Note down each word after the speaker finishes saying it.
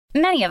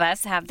Many of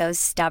us have those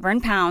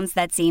stubborn pounds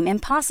that seem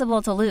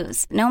impossible to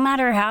lose, no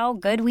matter how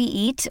good we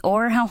eat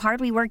or how hard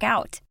we work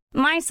out.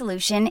 My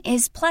solution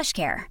is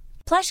PlushCare.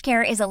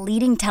 PlushCare is a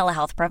leading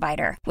telehealth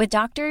provider with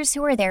doctors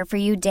who are there for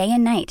you day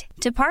and night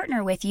to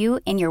partner with you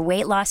in your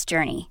weight loss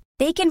journey.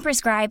 They can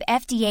prescribe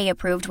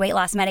FDA-approved weight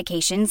loss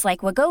medications like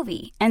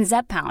Wegovy and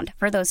Zepbound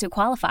for those who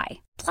qualify.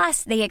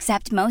 Plus, they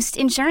accept most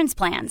insurance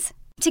plans.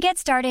 To get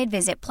started,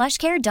 visit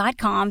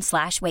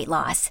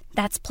plushcare.com/weightloss.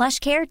 That's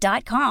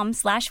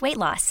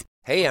plushcare.com/weightloss.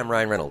 Hey, I'm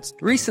Ryan Reynolds.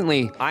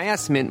 Recently, I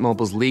asked Mint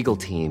Mobile's legal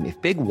team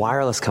if big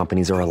wireless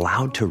companies are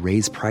allowed to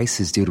raise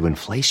prices due to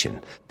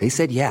inflation. They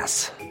said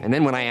yes. And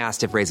then when I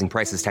asked if raising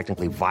prices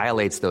technically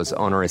violates those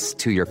onerous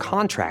two-year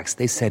contracts,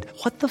 they said,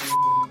 "What the f***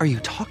 are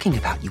you talking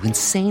about, you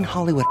insane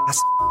Hollywood ass?"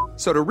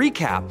 So to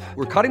recap,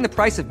 we're cutting the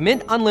price of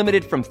Mint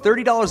Unlimited from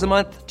 $30 a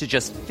month to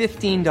just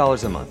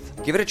 $15 a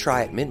month. Give it a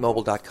try at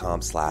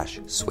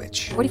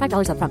mintmobile.com/switch.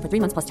 $45 up front for 3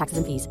 months plus taxes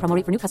and fees. Promo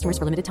rate for new customers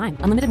for limited time.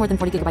 Unlimited more than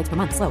 40 gigabytes per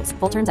month. Slows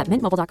full terms at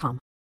mintmobile.com.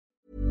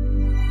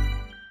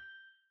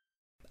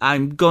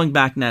 I'm going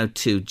back now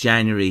to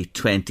January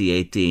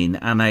 2018,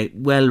 and I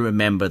well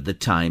remember the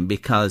time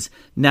because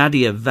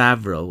Nadia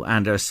Vavro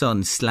and her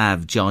son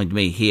Slav joined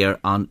me here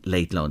on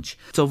Late Lunch.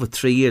 It's over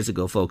 3 years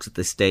ago, folks, at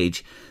this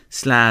stage.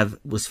 Slav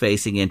was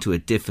facing into a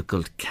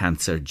difficult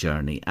cancer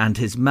journey, and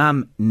his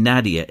mum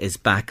Nadia is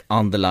back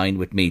on the line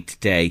with me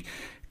today.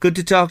 Good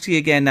to talk to you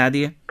again,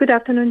 Nadia. Good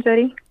afternoon,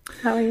 Jerry.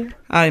 How are you?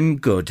 I'm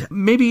good.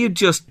 Maybe you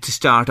just, to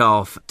start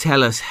off,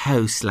 tell us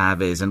how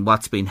Slav is and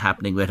what's been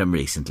happening with him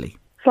recently.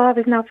 Slav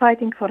is now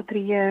fighting for 3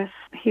 years.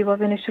 He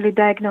was initially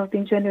diagnosed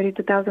in January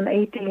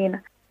 2018.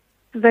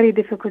 It's a very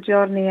difficult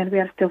journey, and we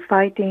are still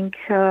fighting.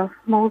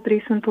 Most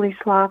recently,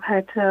 Slav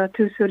had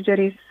 2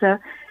 surgeries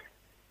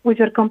which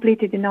were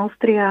completed in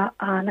Austria,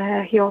 and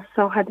he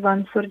also had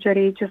 1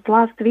 surgery just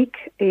last week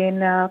in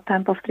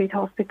Temple Street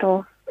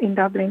Hospital in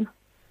Dublin.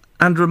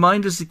 And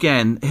remind us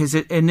again, his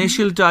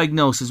initial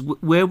diagnosis,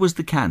 where was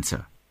the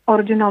cancer?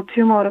 Original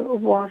tumor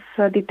was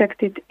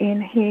detected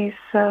in his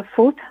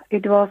foot.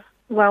 It was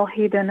well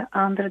hidden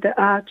under the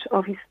arch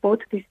of his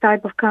foot. This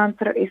type of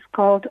cancer is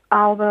called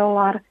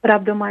alveolar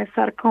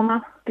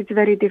rhabdomyosarcoma. It's a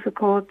very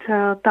difficult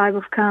type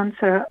of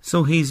cancer.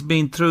 So he's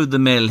been through the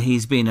mill,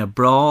 he's been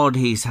abroad,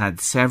 he's had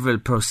several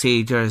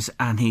procedures,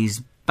 and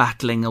he's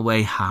battling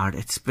away hard.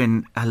 It's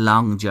been a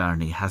long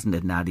journey, hasn't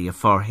it, Nadia,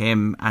 for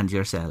him and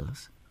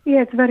yourselves?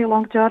 Yeah, it's a very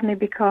long journey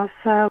because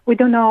we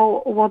don't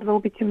know what will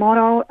be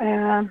tomorrow.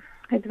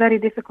 It's very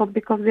difficult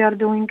because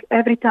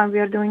every time we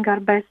are doing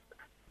our best.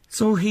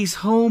 So he's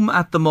home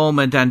at the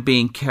moment and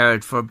being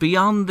cared for.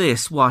 Beyond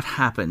this, what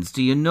happens?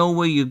 Do you know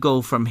where you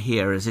go from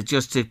here? Is it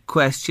just a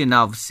question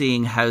of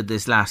seeing how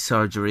this last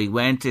surgery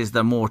went? Is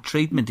there more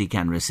treatment he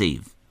can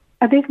receive?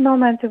 At this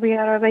moment, we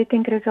are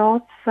awaiting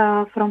results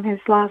from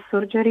his last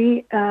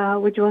surgery,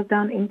 which was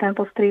done in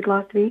Temple Street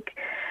last week.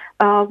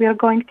 We are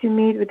going to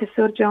meet with the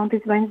surgeon on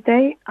this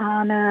Wednesday,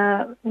 and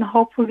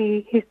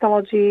hopefully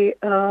histology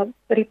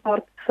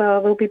reports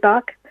will be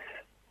back.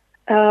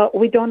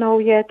 We don't know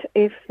yet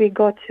if we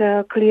got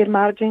clear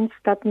margins.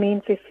 That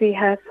means if we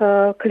have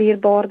a clear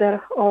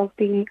border of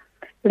the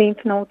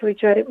lymph nodes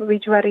which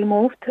were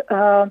removed.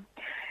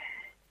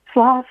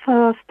 Slav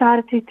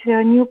started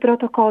a new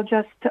protocol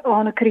just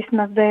on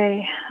Christmas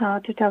Day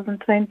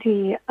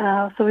 2020.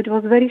 So it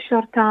was a very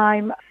short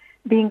time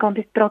being on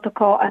this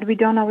protocol, and we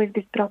don't know if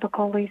this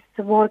protocol is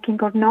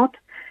working or not.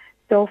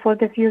 So for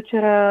the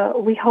future,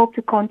 we hope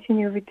to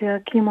continue with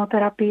the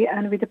chemotherapy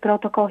and with the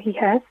protocol he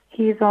has.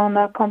 He is on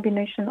a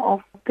combination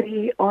of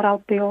 3 oral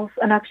pills,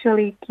 and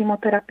actually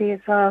chemotherapy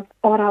is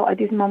oral at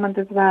this moment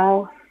as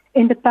well.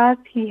 In the past,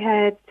 he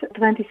had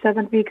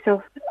 27 weeks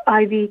of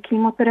IV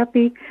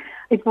chemotherapy.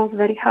 It was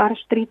very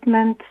harsh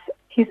treatment.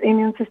 His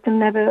immune system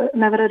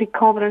never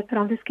recovered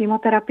from this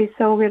chemotherapy,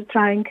 so we're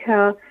trying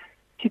to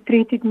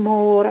treat it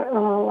more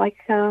like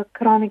a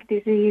chronic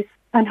disease.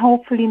 And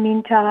hopefully,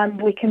 meantime,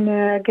 we can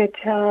get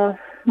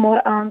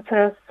more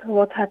answers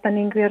what's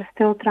happening. We are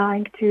still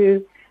trying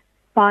to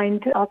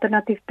find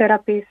alternative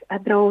therapies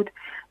abroad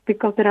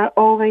because there are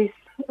always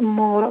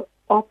more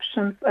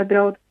options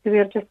abroad. We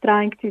are just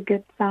trying to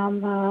get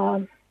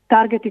some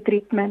targeted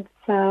treatments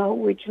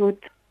which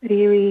would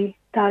really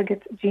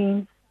target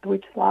genes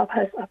which Slav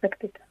has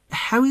affected.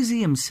 How is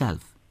he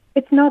himself?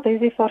 It's not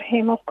easy for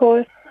him, of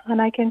course. And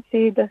I can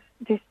see that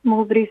this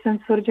most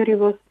recent surgery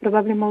was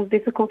probably most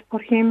difficult for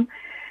him.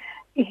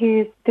 He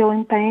is still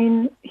in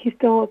pain. He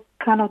still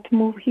cannot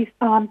move his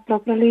arm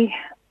properly.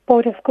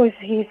 But of course,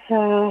 his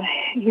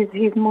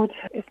mood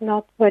is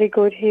not very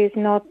good. He is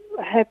not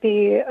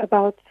happy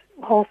about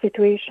the whole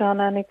situation,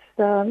 and it's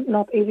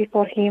not easy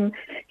for him.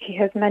 He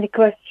has many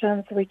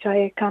questions which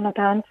I cannot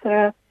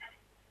answer.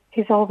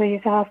 He's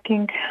always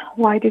asking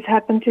why this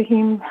happened to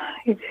him,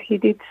 if he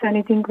did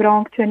anything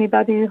wrong to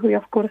anybody, who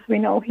of course we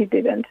know he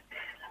didn't.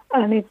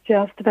 And it's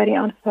just very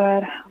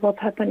unfair what's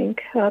happening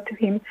to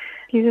him.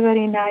 He's a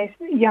very nice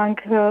young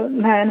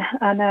man,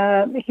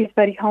 and he's a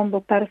very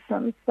humble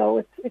person, so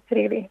it's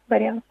really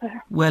very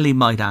unfair. Well, he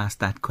might ask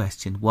that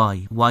question,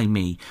 why? Why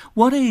me?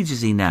 What age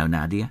is he now,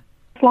 Nadia?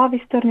 Slav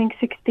is turning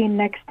 16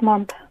 next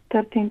month,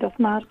 13th of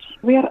March.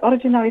 We are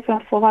originally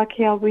from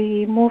Slovakia.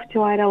 We moved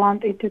to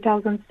Ireland in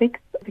 2006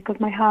 because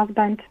my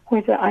husband, who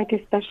is an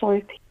IT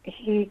specialist,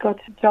 he got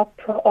a job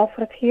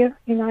offered here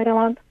in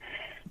Ireland.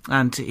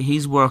 And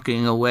he's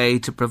working away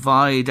to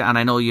provide, and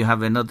I know you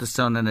have another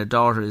son and a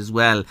daughter as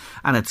well,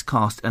 and it's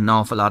cost an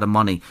awful lot of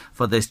money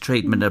for this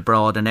treatment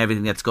abroad and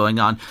everything that's going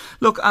on.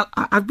 Look,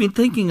 I've been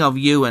thinking of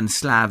you and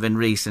Slav in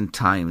recent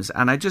times,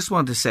 and I just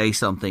want to say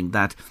something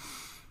that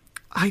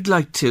I'd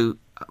like to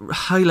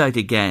highlight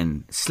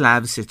again.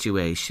 Slav's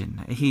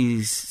situation.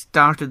 He's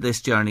started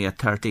this journey at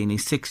 13,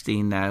 he's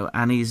 16 now,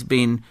 and he's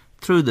been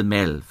through the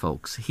mill,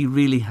 folks. He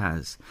really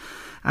has.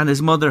 And his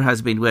mother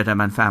has been with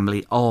him and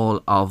family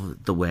all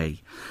of the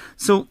way.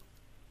 So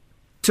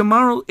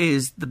tomorrow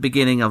is the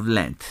beginning of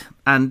Lent,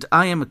 and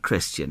I am a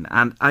Christian,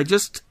 and I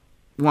just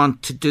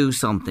want to do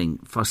something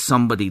for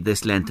somebody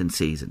this Lenten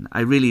season. I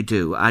really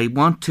do. I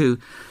want to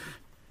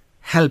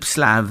help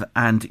Slav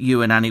and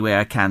you in any way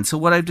I can. So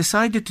what I've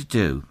decided to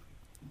do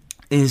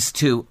is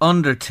to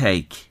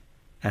undertake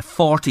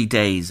 40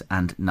 days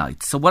and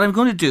nights. So what I'm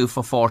going to do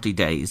for 40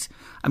 days,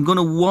 I'm going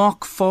to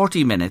walk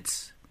 40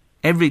 minutes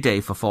every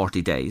day for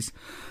 40 days,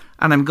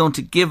 and I'm going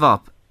to give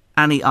up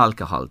any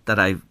alcohol that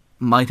I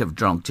might have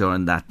drunk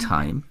during that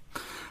time,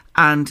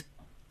 and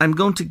I'm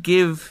going to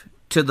give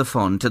to the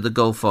fund, to the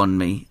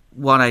GoFundMe,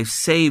 what I've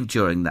saved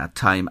during that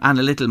time and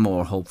a little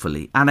more,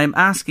 hopefully. And I'm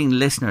asking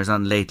listeners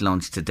on Late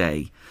Lunch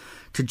today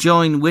to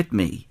join with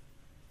me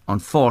on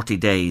 40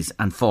 days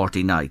and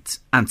 40 nights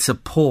and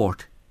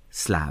support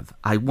Slav.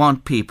 I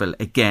want people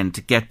again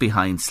to get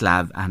behind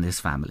Slav and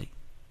his family.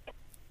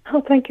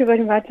 Oh, thank you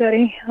very much,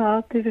 Jerry.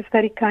 This is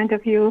very kind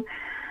of you.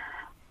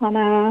 And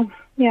I'm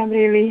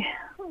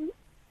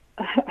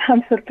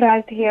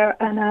surprised here,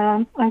 and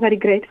I'm very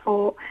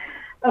grateful.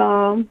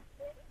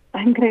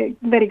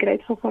 Very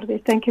grateful for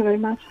this. Thank you very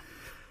much.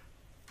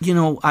 You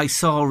know, I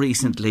saw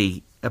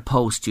recently a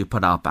post you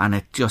put up, and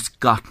it just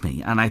got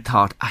me. And I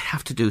thought, I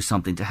have to do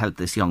something to help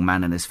this young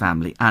man and his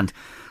family. And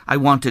I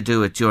want to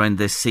do it during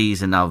this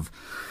season of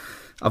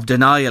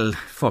denial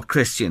for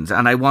Christians,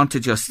 and I want to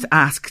just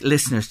ask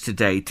listeners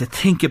today to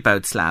think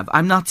about Slav.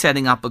 I'm not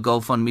setting up a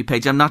GoFundMe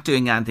page, I'm not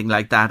doing anything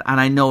like that, and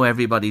I know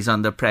everybody's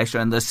under pressure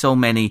and there's so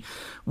many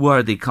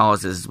worthy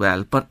causes as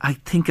well, but I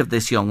think of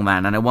this young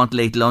man, and I want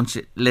Late Lunch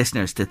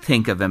listeners to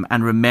think of him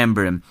and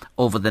remember him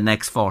over the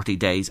next 40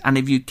 days. And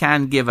if you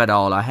can give at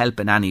all or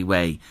help in any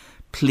way,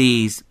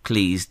 please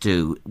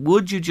do.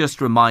 Would you just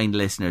remind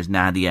listeners,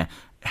 Nadia,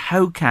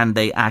 how can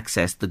they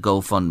access the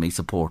GoFundMe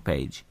support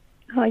page?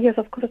 Yes,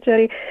 of course,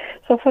 Jerry.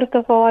 So first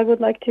of all, I would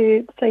like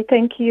to say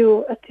thank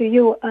you to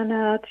you and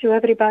to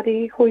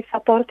everybody who is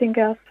supporting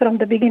us from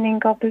the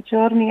beginning of the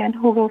journey and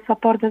who will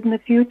support us in the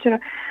future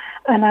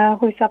and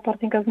who is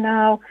supporting us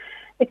now.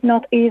 It's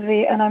not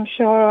easy, and I'm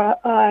sure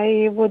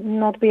I would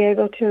not be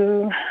able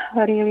to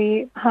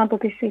really handle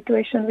this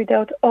situation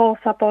without all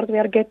support we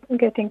are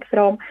getting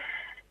from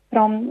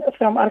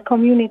our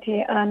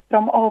community and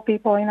from all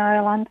people in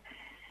Ireland.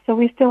 So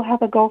we still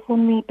have a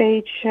GoFundMe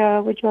page,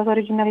 which was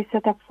originally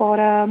set up for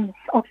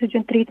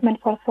oxygen treatment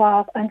for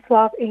Slav, and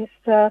Slav is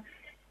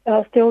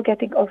still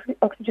getting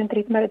oxygen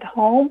treatment at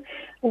home.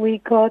 We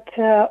got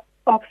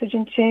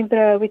oxygen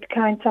chamber with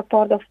kind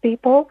support of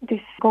people.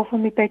 This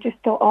GoFundMe page is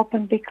still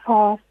open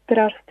because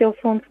there are still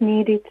funds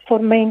needed for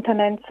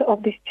maintenance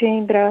of this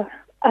chamber.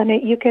 And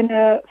you can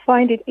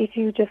find it if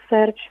you just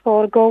search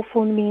for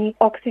GoFundMe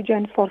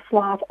Oxygen for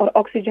Slav or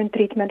Oxygen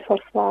Treatment for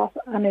Slav,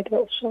 and it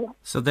will show up.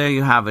 So there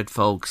you have it,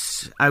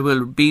 folks. I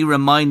will be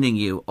reminding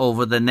you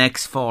over the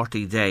next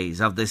 40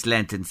 days of this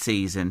Lenten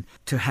season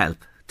to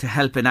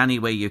help in any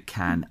way you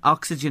can.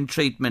 Oxygen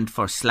Treatment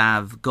for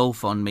Slav,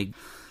 GoFundMe.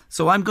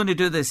 So I'm going to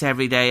do this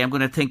every day. I'm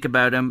going to think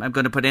about him. I'm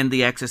going to put in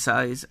the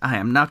exercise. I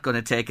am not going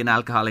to take an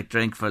alcoholic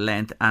drink for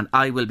Lent, and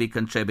I will be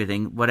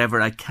contributing whatever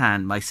I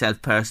can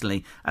myself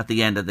personally at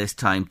the end of this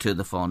time to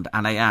the fund.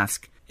 And I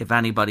ask if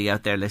anybody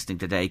out there listening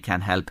today can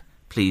help,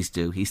 please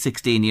do. He's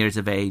 16 years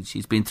of age.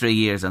 He's been 3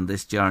 years on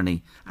this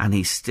journey, and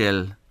he's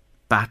still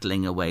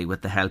battling away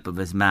with the help of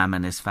his mum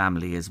and his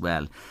family as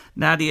well.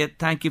 Nadia,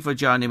 thank you for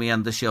joining me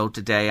on the show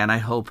today, and I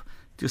hope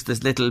just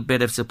this little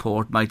bit of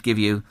support might give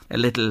you a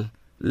little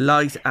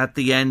light at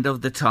the end of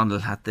the tunnel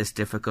at this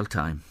difficult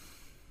time.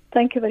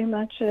 Thank you very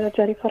much,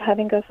 Jerry, for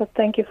having us.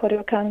 Thank you for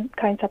your kind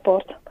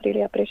support.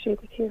 Really appreciate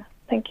it here.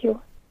 Thank you.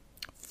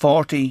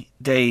 40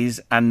 days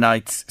and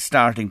nights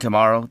starting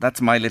tomorrow. That's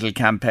my little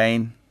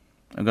campaign.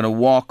 I'm going to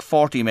walk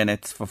 40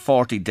 minutes for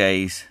 40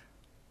 days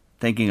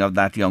thinking of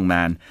that young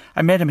man.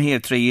 I met him here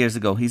 3 years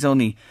ago. He's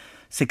only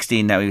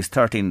 16 now. He was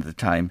 13 at the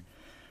time.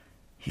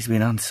 He's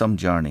been on some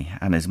journey,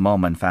 and his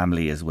mum and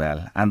family as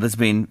well. And there's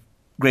been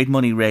great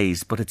money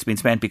raised, but it's been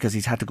spent because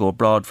he's had to go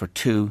abroad for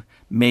 2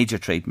 major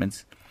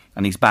treatments,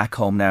 and he's back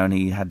home now, and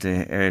he had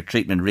a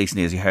treatment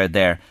recently, as you heard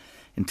there,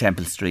 in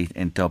Temple Street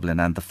in Dublin,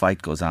 and the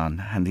fight goes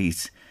on, and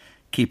he's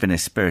keeping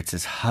his spirits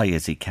as high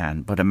as he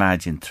can. But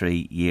imagine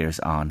 3 years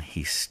on,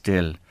 he's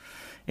still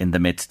in the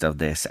midst of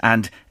this,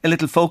 and a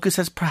little focus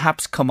has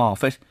perhaps come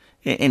off it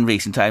in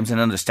recent times, and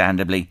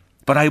understandably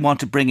But I want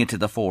to bring it to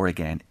the fore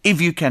again.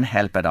 If you can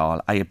help at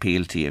all, I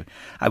appeal to you.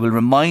 I will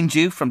remind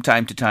you from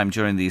time to time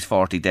during these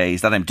 40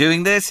 days that I'm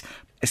doing this,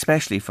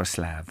 especially for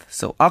Slav.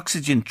 So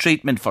Oxygen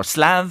Treatment for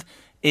Slav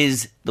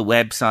is the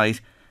website,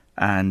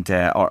 and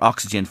or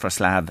Oxygen for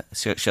Slav,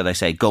 should I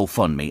say,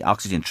 GoFundMe.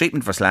 Oxygen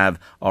Treatment for Slav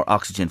or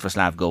Oxygen for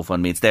Slav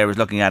GoFundMe. It's there. I was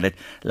looking at it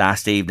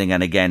last evening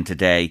and again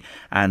today,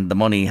 and the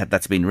money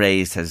that's been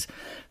raised has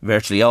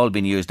virtually all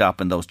been used up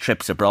in those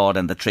trips abroad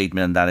and the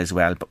treatment and that as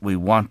well. But we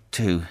want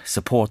to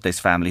support this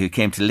family who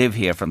came to live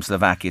here from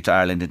Slovakia to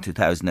Ireland in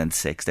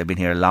 2006. They've been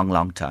here a long,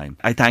 long time.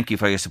 I thank you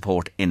for your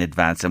support in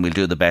advance, and we'll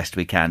do the best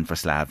we can for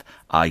Slav.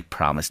 I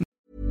promise.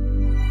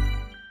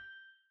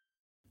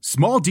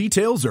 Small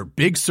details are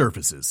big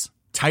surfaces.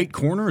 Tight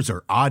corners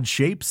are odd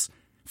shapes.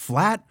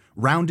 Flat,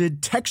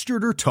 rounded,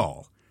 textured, or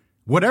tall.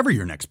 Whatever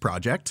your next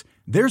project,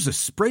 there's a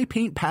spray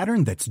paint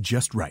pattern that's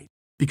just right.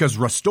 Because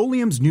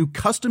Rust-Oleum's new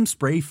Custom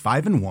Spray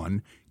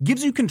 5-in-1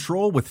 gives you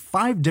control with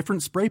 5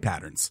 different spray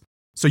patterns.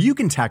 So you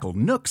can tackle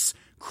nooks,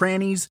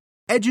 crannies,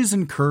 edges,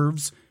 and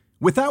curves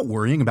without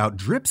worrying about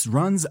drips,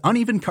 runs,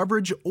 uneven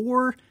coverage,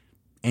 or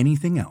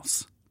anything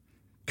else.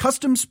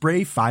 Custom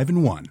Spray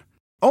 5-in-1.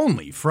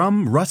 Only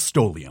from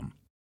Rust-Oleum.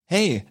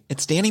 Hey,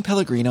 it's Danny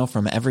Pellegrino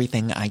from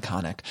Everything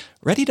Iconic.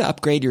 Ready to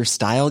upgrade your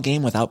style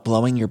game without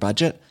blowing your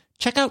budget?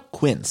 Check out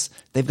Quince.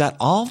 They've got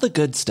all the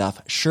good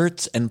stuff,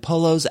 shirts and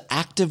polos,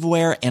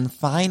 activewear, and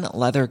fine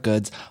leather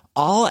goods,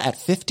 all at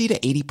 50 to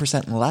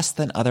 80% less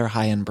than other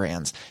high-end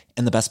brands.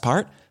 And the best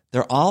part?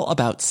 They're all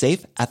about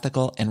safe,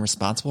 ethical, and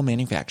responsible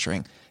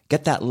manufacturing.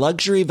 Get that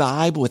luxury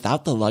vibe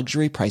without the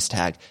luxury price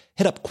tag.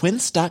 Hit up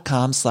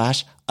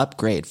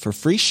quince.com/upgrade for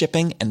free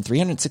shipping and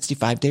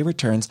 365-day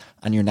returns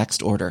on your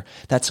next order.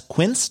 That's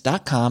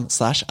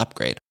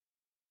quince.com/upgrade.